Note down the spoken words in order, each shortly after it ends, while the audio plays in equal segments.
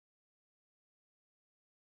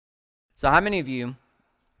So how many of you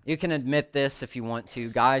can admit this if you want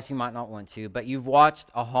to, guys, you might not want to, but you've watched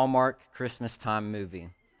a Hallmark Christmas time movie?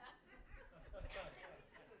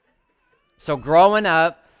 So growing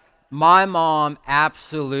up, my mom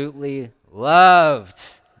absolutely loved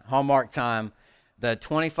Hallmark time. The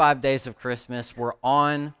 25 days of Christmas were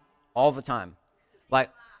on all the time.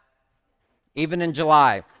 Like, even in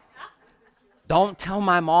July. Don't tell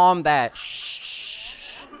my mom that. Shh.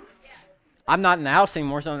 I'm not in the house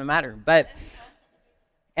anymore, so it doesn't matter. But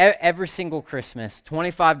every single Christmas,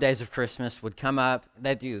 25 days of Christmas would come up.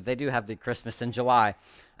 They do have the Christmas in July.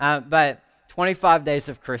 But 25 days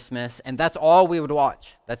of Christmas, and that's all we would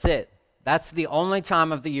watch. That's it. That's the only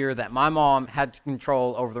time of the year that my mom had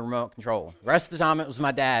control over the remote control. The rest of the time it was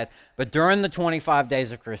my dad. But during the 25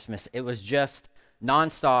 days of Christmas, it was just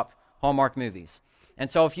nonstop Hallmark movies. And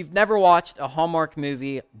so if you've never watched a Hallmark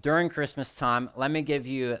movie during Christmas time, let me give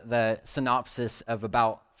you the synopsis of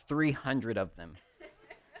about 300 of them.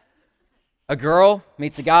 A girl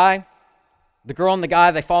meets a guy. The girl and the guy,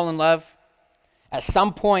 they fall in love. At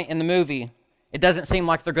some point in the movie, it doesn't seem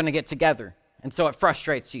like they're going to get together. And so it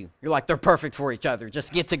frustrates you. You're like, they're perfect for each other.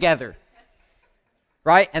 Just get together.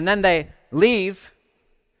 Right? And then they leave.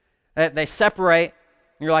 They separate.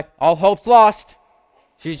 And you're like, all hope's lost.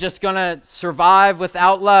 She's just going to survive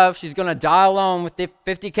without love. She's going to die alone with the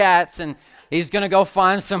 50 cats. And he's going to go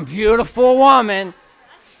find some beautiful woman.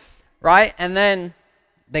 Right? And then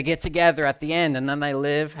they get together at the end. And then they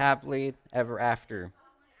live happily ever after.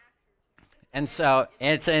 And so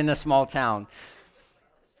it's in a small town.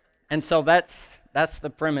 And so that's the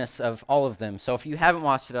premise of all of them. So if you haven't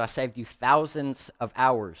watched it, I saved you thousands of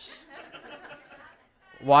hours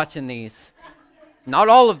watching these. Not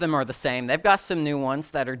all of them are the same. They've got some new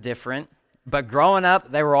ones that are different. But growing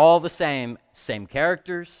up, they were all the same. Same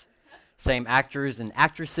characters, same actors and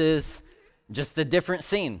actresses, just a different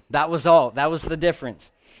scene. That was all. That was the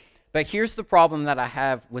difference. But here's the problem that I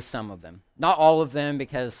have with some of them. Not all of them,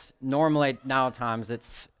 because normally nowadays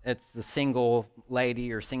it's the single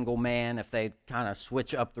lady or single man if they kind of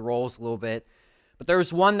switch up the roles a little bit. But there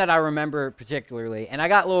was one that I remember particularly, and I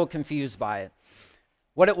got a little confused by it.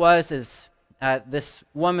 What it was is this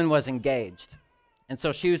woman was engaged. And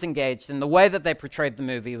so she was engaged, and the way that they portrayed the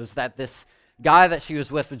movie was that this guy that she was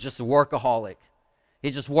with was just a workaholic.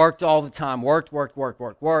 He just worked all the time, worked,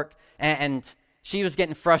 and she was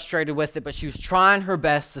getting frustrated with it, but she was trying her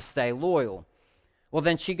best to stay loyal. Well,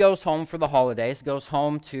 then she goes home for the holidays, goes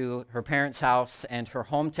home to her parents' house and her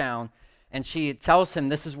hometown, and she tells him,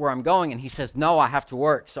 this is where I'm going, and he says, no, I have to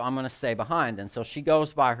work, so I'm going to stay behind. And so she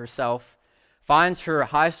goes by herself, finds her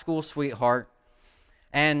high school sweetheart,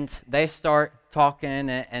 and they start talking,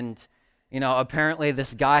 and apparently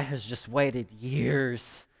this guy has just waited years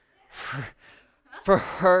for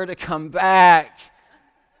her to come back,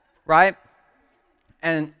 right?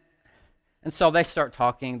 And so they start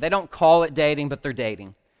talking. They don't call it dating, but they're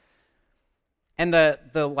dating. And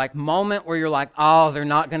the moment where you're like, oh, they're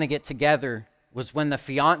not going to get together was when the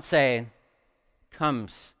fiance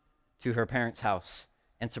comes to her parents' house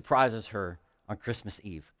and surprises her on Christmas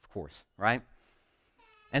Eve, of course, right?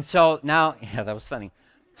 And so now, yeah, that was funny.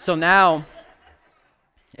 So now,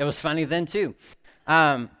 it was funny then too.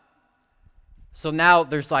 So now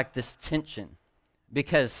there's like this tension,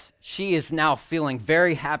 because she is now feeling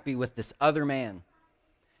very happy with this other man.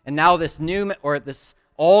 And now this this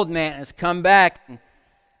old man has come back,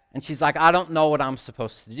 and she's like, I don't know what I'm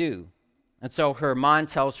supposed to do. And so her mind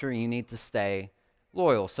tells her, you need to stay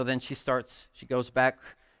loyal. So then she goes back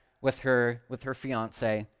with her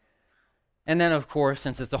fiance. And then, of course,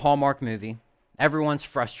 since it's a Hallmark movie, everyone's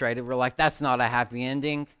frustrated. We're like, that's not a happy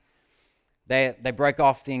ending. They break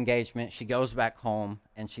off the engagement. She goes back home,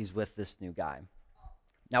 and she's with this new guy.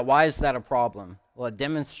 Now, why is that a problem? Well, it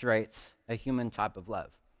demonstrates a human type of love.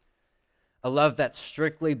 A love that's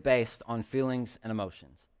strictly based on feelings and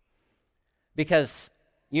emotions. Because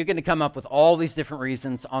you're going to come up with all these different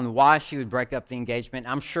reasons on why she would break up the engagement.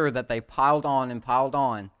 I'm sure that they piled on and piled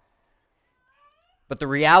on. But the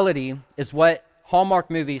reality is what Hallmark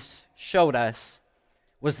movies showed us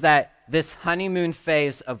was that this honeymoon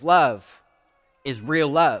phase of love is real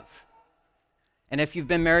love. And if you've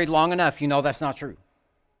been married long enough, you know that's not true.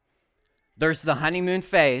 There's the honeymoon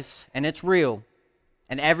phase, and it's real,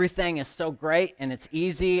 and everything is so great, and it's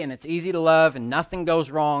easy to love, and nothing goes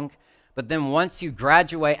wrong. But then once you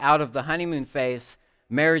graduate out of the honeymoon phase,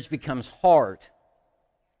 marriage becomes hard.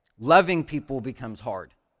 Loving people becomes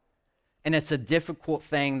hard. And it's a difficult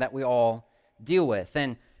thing that we all deal with.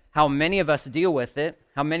 And how many of us deal with it,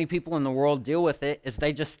 how many people in the world deal with it, is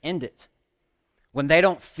they just end it. When they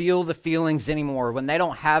don't feel the feelings anymore, when they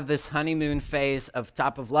don't have this honeymoon phase of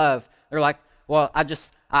type of love, they're like, well,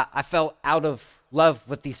 I felt out of love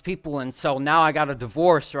with these people, and so now I got to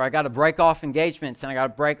divorce, or I got to break off engagements, and I got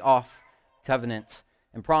to break off covenants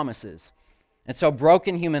and promises. And so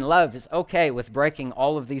broken human love is okay with breaking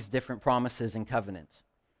all of these different promises and covenants.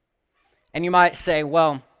 And you might say,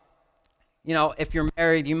 well, you know, if you're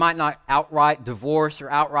married, you might not outright divorce or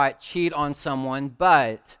outright cheat on someone,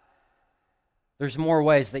 but there's more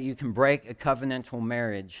ways that you can break a covenantal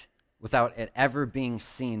marriage without it ever being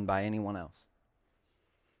seen by anyone else.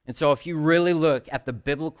 And so if you really look at the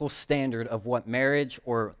biblical standard of what marriage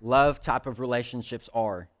or love type of relationships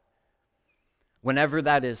are, whenever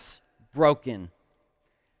that is broken,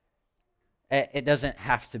 it doesn't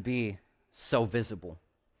have to be so visible.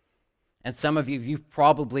 And some of you've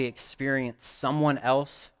probably experienced someone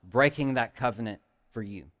else breaking that covenant for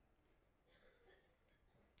you.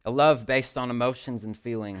 A love based on emotions and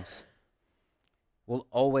feelings will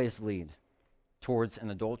always lead towards an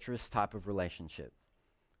adulterous type of relationship.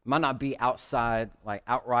 It might not be outside, like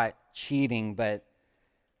outright cheating, but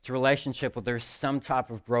it's a relationship where there's some type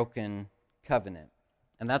of broken covenant.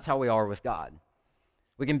 And that's how we are with God.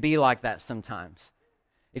 We can be like that sometimes.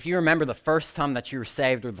 If you remember the first time that you were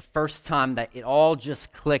saved, or the first time that it all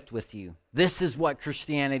just clicked with you, this is what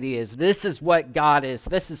Christianity is. This is what God is.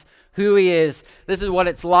 This is who He is. This is what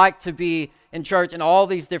it's like to be in church, and all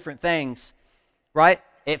these different things, right?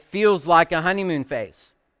 It feels like a honeymoon phase,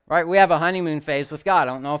 right? We have a honeymoon phase with God. I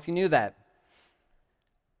don't know if you knew that.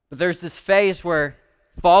 But there's this phase where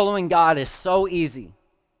following God is so easy,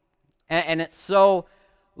 and it's so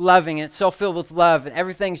loving, and it's so filled with love, and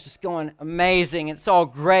everything's just going amazing. It's all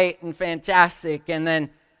great and fantastic, and then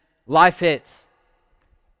life hits.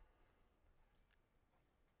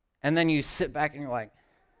 And then you sit back and you're like,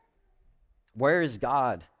 where is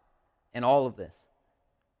God in all of this?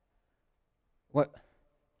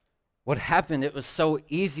 What happened? It was so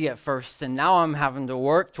easy at first, and now I'm having to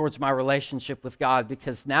work towards my relationship with God,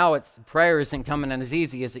 because now prayer isn't coming in as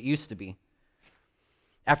easy as it used to be.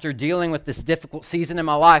 After dealing with this difficult season in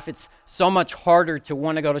my life, it's so much harder to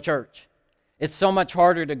want to go to church. It's so much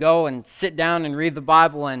harder to go and sit down and read the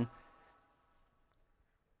Bible and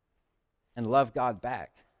love God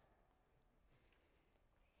back.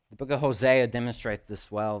 The book of Hosea demonstrates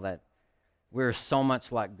this well, that we're so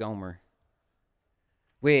much like Gomer.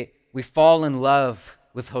 We fall in love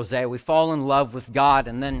with Hosea. We fall in love with God,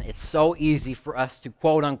 and then it's so easy for us to,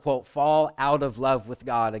 quote unquote, fall out of love with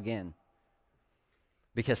God again.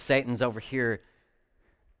 Because Satan's over here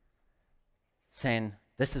saying,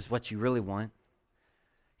 this is what you really want.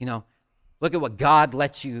 You know, look at what God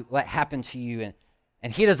let happen to you.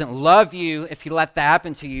 And He doesn't love you if He let that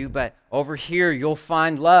happen to you, but over here you'll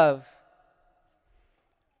find love.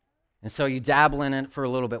 And so you dabble in it for a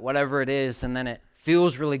little bit, whatever it is, and then it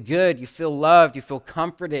feels really good. You feel loved, you feel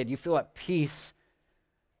comforted, you feel at peace.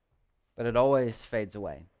 But it always fades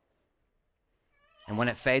away. And when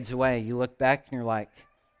it fades away, you look back and you're like,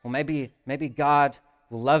 well, maybe God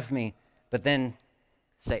will love me. But then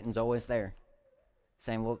Satan's always there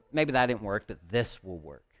saying, well, maybe that didn't work, but this will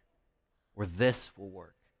work. Or this will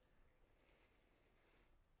work.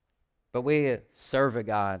 But we serve a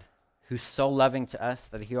God who's so loving to us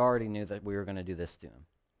that He already knew that we were going to do this to Him.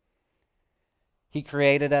 He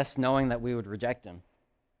created us knowing that we would reject Him.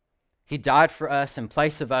 He died for us in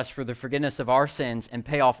place of us for the forgiveness of our sins, and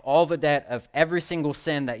pay off all the debt of every single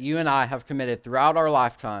sin that you and I have committed throughout our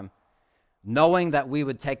lifetime, knowing that we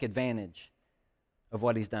would take advantage of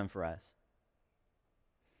what He's done for us.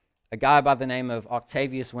 A guy by the name of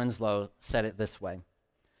Octavius Winslow said it this way: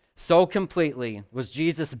 so completely was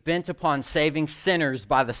Jesus bent upon saving sinners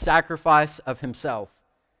by the sacrifice of Himself.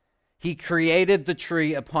 He created the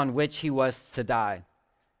tree upon which He was to die,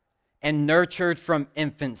 and nurtured from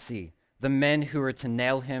infancy the men who were to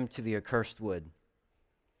nail Him to the accursed wood.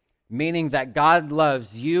 Meaning that God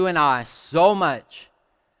loves you and I so much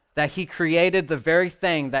that He created the very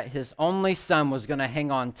thing that His only Son was going to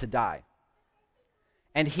hang on to die.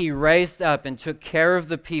 And He raised up and took care of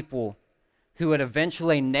the people who would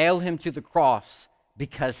eventually nail Him to the cross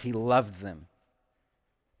because He loved them.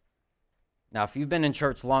 Now, if you've been in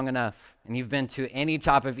church long enough and you've been to any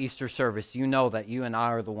type of Easter service, you know that you and I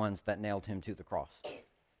are the ones that nailed Him to the cross.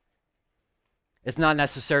 It's not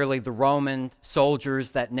necessarily the Roman soldiers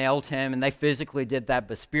that nailed Him, and they physically did that,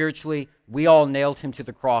 but spiritually, we all nailed Him to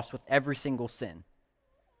the cross with every single sin.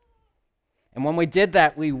 And when we did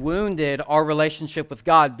that, we wounded our relationship with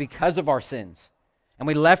God because of our sins. And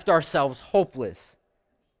we left ourselves hopeless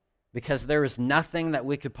because there is nothing that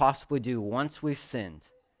we could possibly do once we've sinned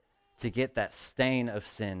to get that stain of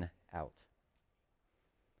sin out.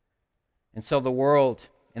 And so the world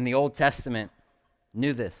in the Old Testament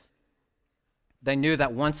knew this. They knew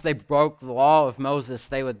that once they broke the law of Moses,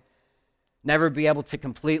 they would never be able to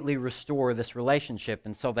completely restore this relationship.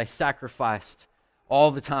 And so they sacrificed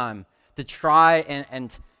all the time to try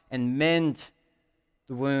and mend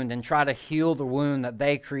the wound and try to heal the wound that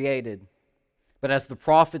they created. But as the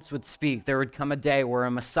prophets would speak, there would come a day where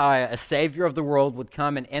a Messiah, a Savior of the world, would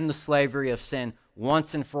come and end the slavery of sin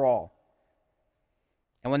once and for all.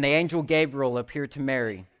 And when the angel Gabriel appeared to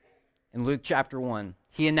Mary in Luke chapter 1,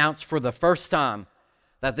 he announced for the first time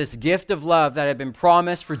that this gift of love that had been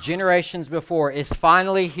promised for generations before is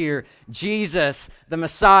finally here. Jesus, the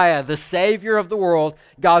Messiah, the Savior of the world,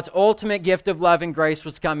 God's ultimate gift of love and grace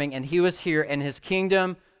was coming, and he was here, and his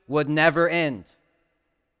kingdom would never end.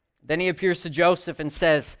 Then he appears to Joseph and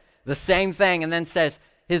says the same thing, and then says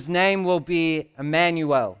his name will be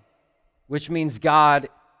Emmanuel, which means God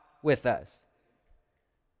with us.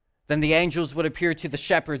 Then the angels would appear to the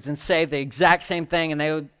shepherds and say the exact same thing, and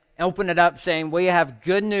they would open it up saying, we have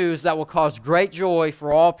good news that will cause great joy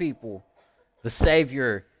for all people. The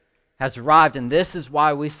Savior has arrived, and this is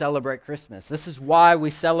why we celebrate Christmas. This is why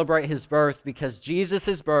we celebrate his birth, because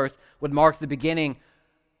Jesus' birth would mark the beginning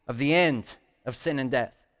of the end of sin and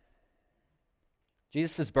death.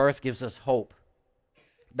 Jesus' birth gives us hope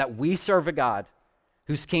that we serve a God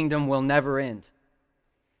whose kingdom will never end.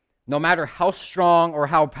 No matter how strong or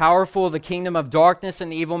how powerful the kingdom of darkness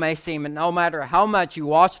and evil may seem, and no matter how much you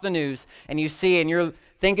watch the news and you see and you're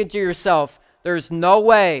thinking to yourself, there's no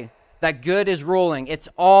way that good is ruling. It's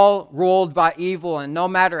all ruled by evil. And no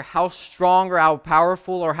matter how strong or how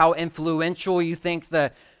powerful or how influential you think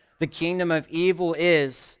the kingdom of evil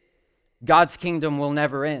is, God's kingdom will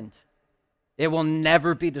never end. It will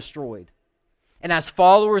never be destroyed. And as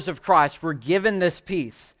followers of Christ, we're given this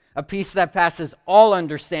peace, a peace that passes all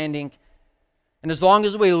understanding. And as long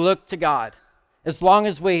as we look to God, as long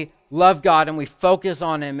as we love God and we focus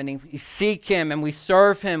on him and we seek him and we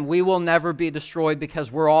serve him, we will never be destroyed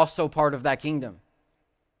because we're also part of that kingdom.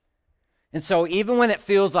 And so even when it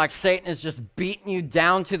feels like Satan is just beating you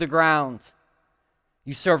down to the ground,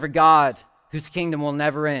 you serve a God whose kingdom will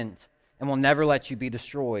never end and will never let you be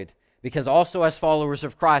destroyed. Because also as followers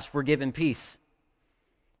of Christ, we're given peace.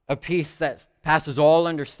 A peace that passes all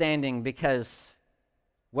understanding, because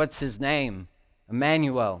what's his name?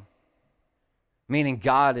 Emmanuel. Meaning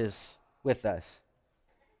God is with us.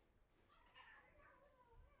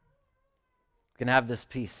 We can have this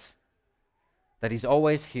peace that he's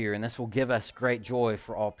always here, and this will give us great joy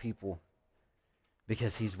for all people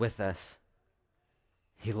because he's with us.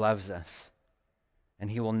 He loves us, and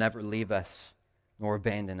he will never leave us nor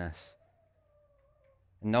abandon us.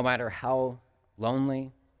 And no matter how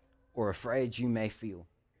lonely or afraid you may feel,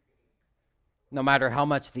 no matter how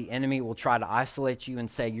much the enemy will try to isolate you and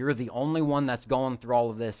say you're the only one that's going through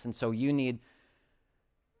all of this, and so you need,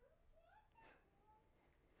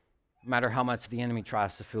 no matter how much the enemy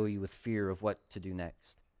tries to fill you with fear of what to do next,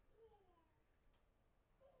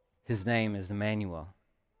 his name is Emmanuel,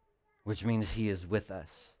 which means he is with us,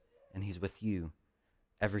 and he's with you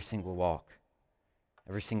every single walk,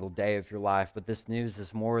 every single day of your life. But this news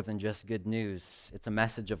is more than just good news. It's a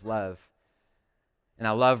message of love. And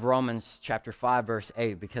I love Romans chapter 5, verse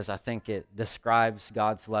 8, because I think it describes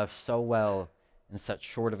God's love so well in such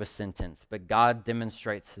short of a sentence. But God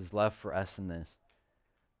demonstrates his love for us in this: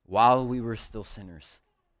 while we were still sinners,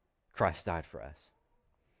 Christ died for us.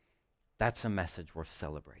 That's a message worth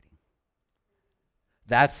celebrating.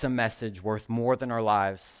 That's a message worth more than our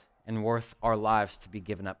lives, and worth our lives to be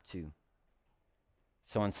given up to.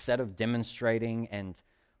 So instead of demonstrating and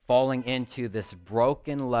falling into this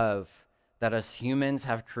broken love that us humans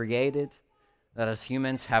have created, that us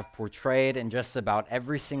humans have portrayed in just about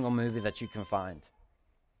every single movie that you can find,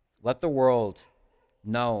 let the world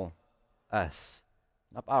know us,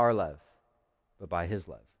 not by our love, but by his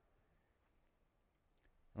love.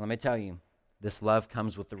 And let me tell you, this love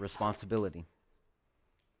comes with the responsibility.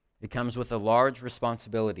 It comes with a large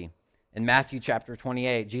responsibility. In Matthew chapter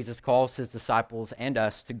 28, Jesus calls his disciples and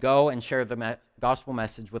us to go and share the gospel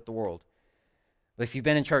message with the world. But if you've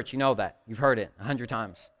been in church, you know that. You've heard it 100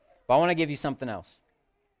 times. But I want to give you something else.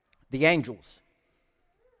 The angels,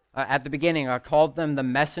 at the beginning, I called them the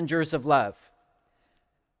messengers of love.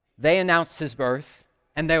 They announced his birth,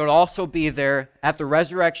 and they would also be there at the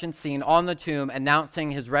resurrection scene on the tomb,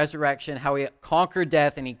 announcing his resurrection, how he conquered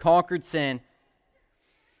death and he conquered sin.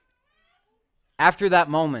 After that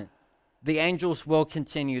moment, the angels will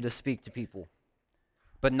continue to speak to people,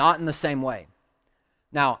 but not in the same way.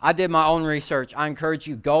 Now, I did my own research. I encourage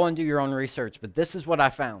you, go and do your own research, but this is what I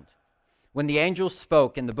found. When the angels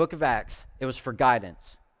spoke in the book of Acts, it was for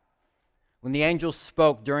guidance. When the angels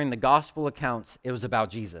spoke during the gospel accounts, it was about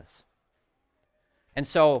Jesus. And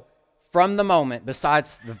so, from the moment, besides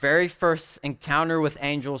the very first encounter with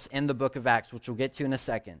angels in the book of Acts, which we'll get to in a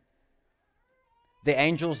second, the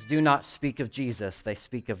angels do not speak of Jesus, they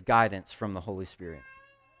speak of guidance from the Holy Spirit.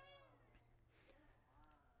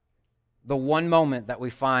 The one moment that we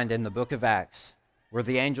find in the book of Acts where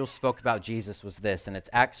the angels spoke about Jesus was this, and it's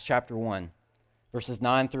Acts chapter 1, verses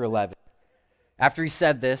 9 through 11. After he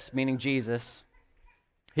said this, meaning Jesus,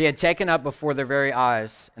 he had taken up before their very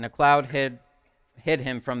eyes, and a cloud hid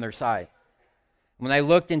him from their sight. When they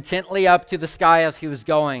looked intently up to the sky as he was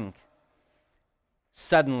going,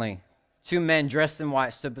 suddenly 2 men dressed in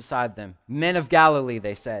white stood beside them. Men of Galilee,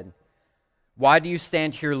 they said, why do you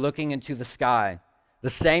stand here looking into the sky? The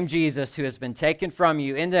same Jesus who has been taken from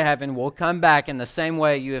you into heaven will come back in the same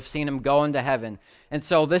way you have seen him go into heaven. And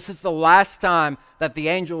so this is the last time that the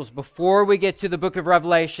angels, before we get to the book of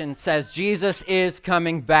Revelation, says Jesus is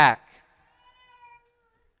coming back.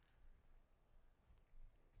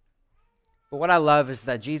 But what I love is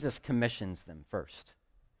that Jesus commissions them first.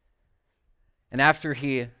 And after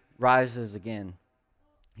he rises again,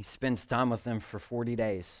 he spends time with them for 40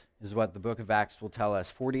 days, is what the book of Acts will tell us.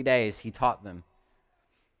 40 days he taught them.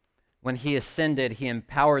 When he ascended, he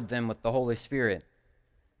empowered them with the Holy Spirit.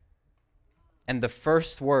 And the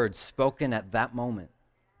first words spoken at that moment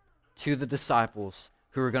to the disciples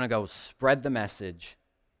who were going to go spread the message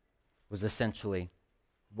was essentially,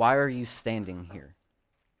 why are you standing here?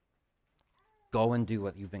 Go and do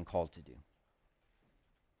what you've been called to do.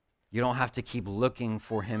 You don't have to keep looking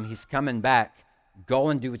for him. He's coming back. Go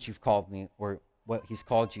and do what you've called me, or what he's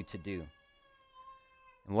called you to do.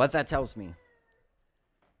 And what that tells me,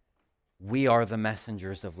 we are the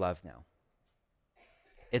messengers of love now.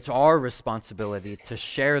 It's our responsibility to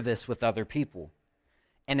share this with other people.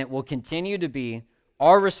 And it will continue to be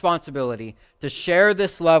our responsibility to share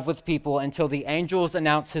this love with people until the angels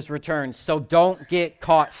announce his return. So don't get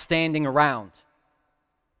caught standing around.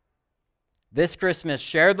 This Christmas,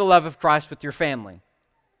 share the love of Christ with your family.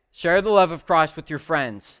 Share the love of Christ with your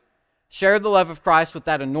friends. Share the love of Christ with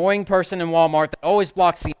that annoying person in Walmart that always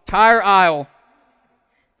blocks the entire aisle.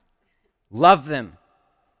 Love them.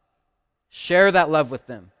 Share that love with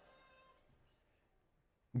them.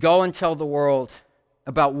 Go and tell the world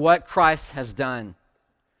about what Christ has done.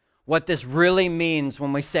 What this really means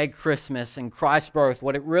when we say Christmas and Christ's birth.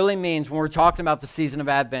 What it really means when we're talking about the season of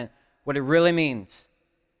Advent. What it really means.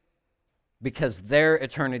 Because their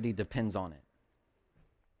eternity depends on it.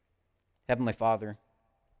 Heavenly Father,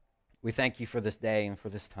 we thank you for this day and for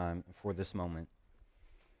this time and for this moment.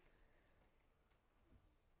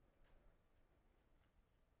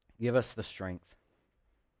 Give us the strength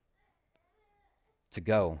to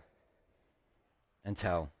go and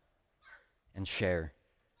tell and share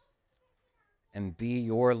and be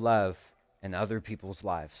your love in other people's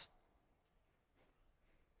lives.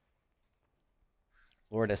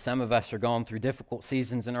 Lord, as some of us are going through difficult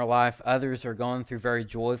seasons in our life, others are going through very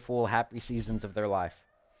joyful, happy seasons of their life.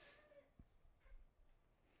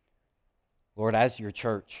 Lord, as your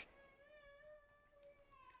church,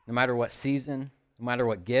 no matter what season, no matter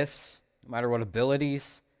what gifts, no matter what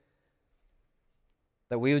abilities,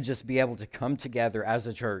 that we would just be able to come together as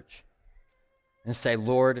a church and say,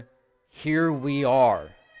 Lord, here we are.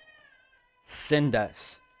 Send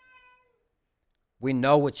us. We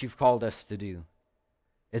know what you've called us to do.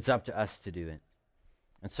 It's up to us to do it.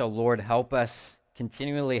 And so, Lord, help us,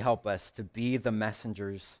 continually help us to be the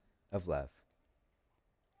messengers of love.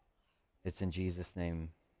 It's in Jesus' name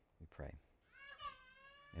we pray.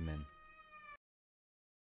 Amen.